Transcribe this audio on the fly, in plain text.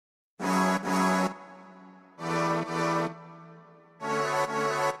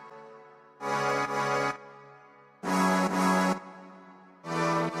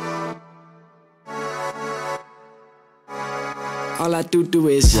All I do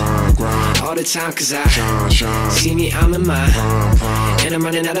is grind all the time, cause I see me, I'm in mine, and I'm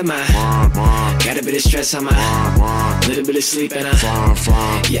running out of mine. Got a bit of stress on my little bit of sleep, and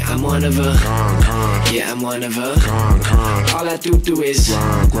yeah, I'm one of her. Yeah, I'm one of her. All I do is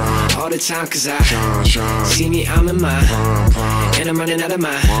grind all the time, cause I see me, I'm in mine, and I'm running out of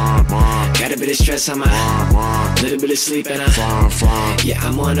mine. Got a bit of stress on my little bit of sleep, and yeah,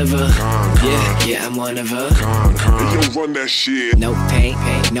 I'm one of her. Yeah, I'm one of her. You run that shit. No pain,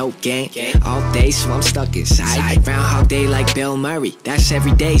 no gain, all day, so I'm stuck inside. Groundhog Day like Bill Murray. That's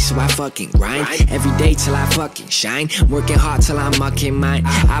every day, so I fucking grind. Every day till I fucking shine. Working hard till I'm mucking mine.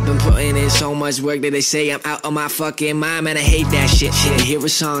 I've been putting in so much work that they say I'm out of my fucking mind. Man, I hate that shit. They hear a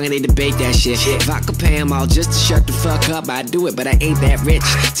song and they debate that shit. If I could pay them all just to shut the fuck up, I'd do it, but I ain't that rich.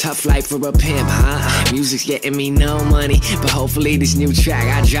 Tough life for a pimp, huh? Music's getting me no money, but hopefully this new track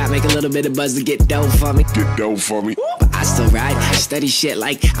I drop make a little bit of buzz to get dope for me. Get dope for me. But I still ride, study shit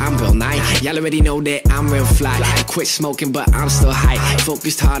like I'm Bill Nye. Y'all already know that I'm real fly. I quit smoking, but I'm still high.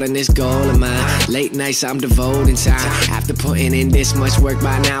 Focused hard on this goal of mine. Late nights, I'm devoting time. After putting in this much work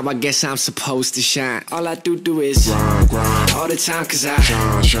by now, I guess I'm supposed to shine. All I do is grind all the time, cause I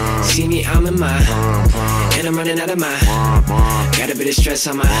see me, I'm in mine, and I'm running out of mine. Got a bit of stress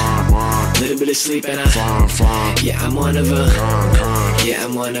on my little bit of sleep, and yeah, I'm one of her. Yeah,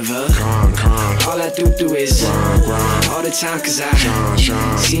 I'm one of her. All I do is grind all the time, cause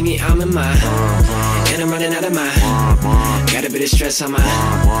I see me, I'm in mine, and I'm running out of mine. Got a bit of stress on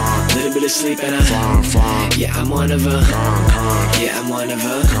my little bit of sleep, and yeah, I'm one of her. Yeah, I'm one of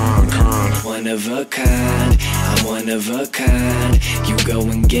her. One of a kind, I'm one of a kind. You go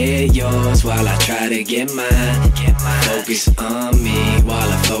and get yours while I try to get mine. Focus on me while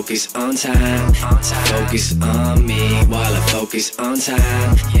I focus on time. Focus on me while I focus on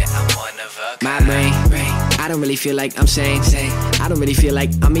time. Yeah, I'm one of a kind. My brain, I don't really feel like I'm sane. I don't really feel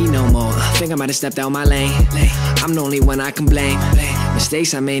like I'm me no more. Think I might have stepped out my lane. I'm the only one I can blame.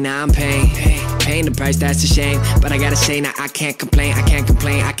 Mistakes I made, now I'm paying. Paying the price, that's a shame. But I gotta say, now I can't complain. I can't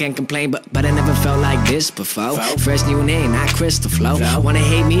complain, but I never felt like this before. Fresh new name, not Crystal Flow. Wanna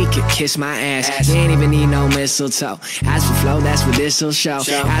hate me, could kiss my ass. You ain't even need no mistletoe. As for flow, that's what this'll show.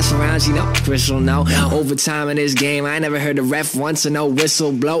 As for rounds, you know, Crystal know. Overtime in this game, I ain't never heard a ref once or no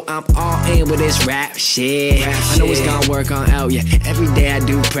whistle blow. I'm all in with this rap shit. I know it's gonna work on out, yeah. Every day I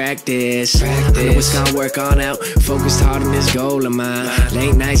do practice. I know it's gonna work on out. Focused hard on this goal of mine.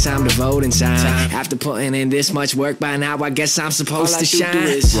 Late nights, I'm devoting time. After putting in this much work by now, I guess I'm supposed to shine. All I do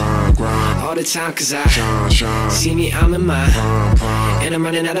is grind all the time, cause I see me, I'm in mine, and I'm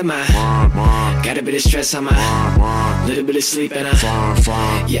running out of mine. Got a bit of stress on my little bit of sleep, and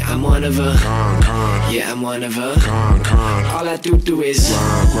yeah, I'm one of her. Yeah, I'm one of her. All I do is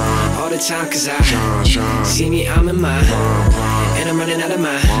grind all the time, cause I see me, I'm in mine, and I'm running out of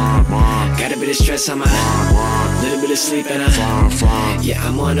mine. Got a bit of stress on my little bit of sleep, and yeah,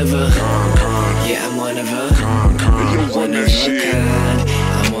 I'm one of her. Yeah, I'm one of her. One of a kind,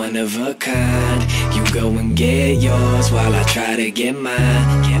 I'm one of a kind. You go and get yours while I try to get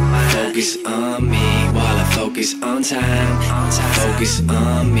mine. Focus on me while I focus on time. Focus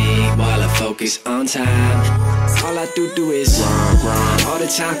on me while I focus on time. All I do is grind all the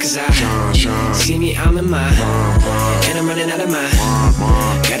time, cause I see me, I'm in mine, and I'm running out of mine.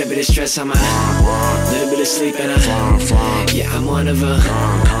 Got a bit of stress on my little bit of sleep, and yeah, I'm one of her.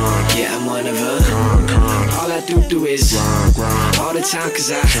 Yeah, I'm one of her. All I do is grind all the time,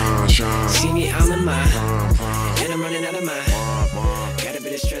 cause I see me, I'm in mine, and I'm running out of mine. Got a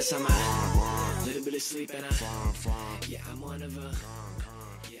bit of stress on my little bit of sleep, and yeah, I'm one of her.